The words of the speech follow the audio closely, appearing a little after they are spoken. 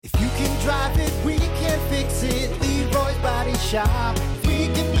drive it, we can fix it. Leroy's Body Shop. We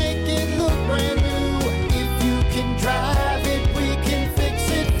can make it look brand new. If you can drive it, we can fix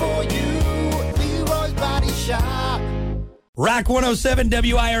it for you. Leroy's Body Shop. Rock 107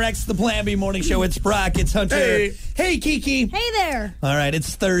 WIRX, the Plan B Morning Show. It's Brock. It's Hunter. Hey, Kiki. Hey there. All right,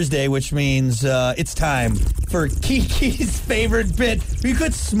 it's Thursday, which means it's time for Kiki's favorite bit. You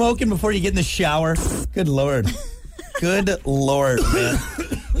quit smoking before you get in the shower. Good Lord. Good Lord, man.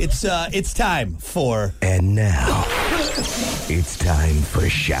 It's time for... And now, it's time for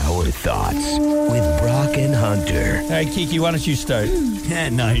Shower Thoughts with Brock and Hunter. All right, Kiki, why don't you start? Yeah,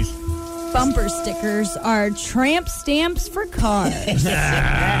 nice. Bumper stickers are tramp stamps for cars.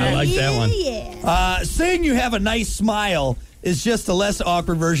 I like that one. Yeah. Saying you have a nice smile is just a less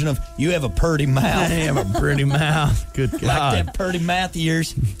awkward version of you have a purty mouth. I have a pretty mouth. Good God. Like that purty mouth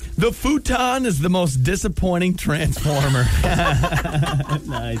ears. The futon is the most disappointing transformer.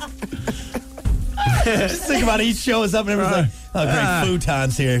 Nice. Just think about it. Each show is up and everyone's like, oh, great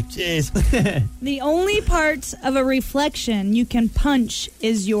futons here. Jeez. The only part of a reflection you can punch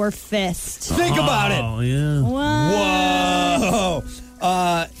is your fist. Think about it. Oh, yeah. What?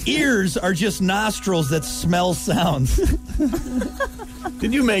 Whoa. Ears are just nostrils that smell sounds.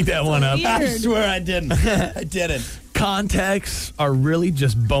 Did you make that one up? Weird. I swear I didn't. I didn't. Contacts are really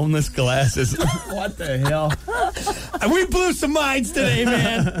just boneless glasses. What the hell? We blew some minds today,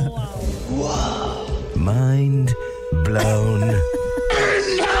 man. Mind blown.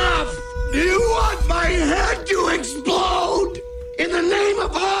 Enough! You want my head to explode? In the name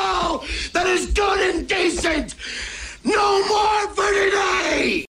of all that is good and decent, no more for today!